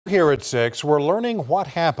Here at 6, we're learning what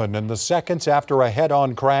happened in the seconds after a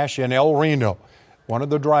head-on crash in El Reno. One of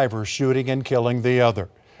the drivers shooting and killing the other.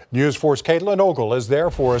 News 4's Caitlin Ogle is there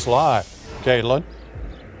for us live. Caitlin.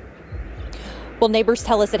 Well, neighbors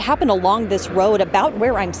tell us it happened along this road about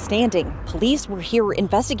where I'm standing. Police were here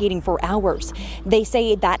investigating for hours. They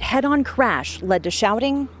say that head-on crash led to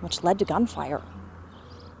shouting, which led to gunfire.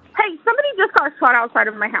 Hey, somebody just got shot outside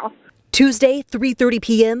of my house. Tuesday, 3:30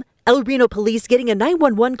 p.m., El Reno police getting a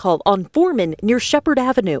 911 call on Foreman near Shepherd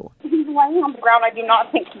Avenue. He's laying on the ground. I do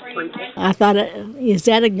not think he's breathing. I thought, is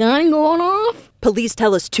that a gun going off? Police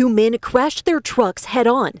tell us two men crashed their trucks head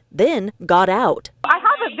on, then got out. I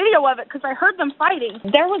have a video of it because I heard them fighting.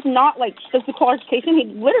 There was not physical altercation.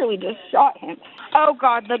 He literally just shot him. Oh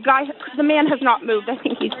God, the man has not moved. I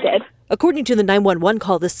think he's dead. According to the 911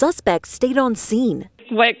 call, the suspect stayed on scene.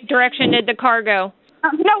 What direction did the car go?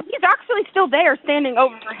 No, he's actually still there, standing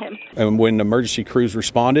over him. And when emergency crews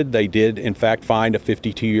responded, they did, in fact, find a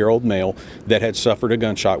 52-year-old male that had suffered a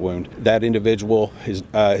gunshot wound. That individual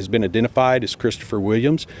has been identified as Christopher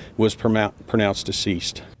Williams, was pronounced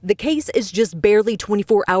deceased. The case is just barely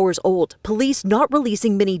 24 hours old, police not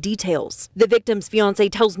releasing many details. The victim's fiance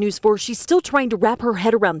tells News 4 she's still trying to wrap her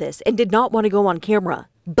head around this and did not want to go on camera.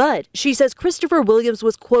 But she says Christopher Williams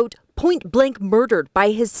was, quote, point blank murdered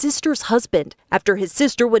by his sister's husband after his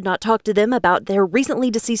sister would not talk to them about their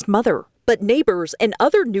recently deceased mother. But neighbors and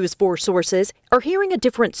other News 4 sources are hearing a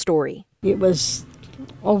different story. It was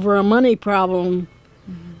over a money problem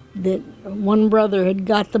that one brother had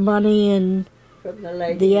got the money and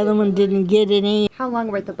the other one didn't get any. How long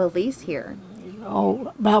were the police here?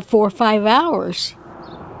 Oh, about 4 or 5 hours.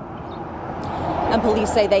 And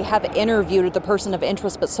police say they have interviewed the person of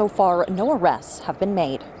interest, but so far no arrests have been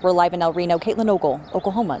made. We're live in El Reno. Caitlin Ogle,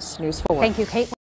 Oklahoma's News 4. Thank you, Caitlin.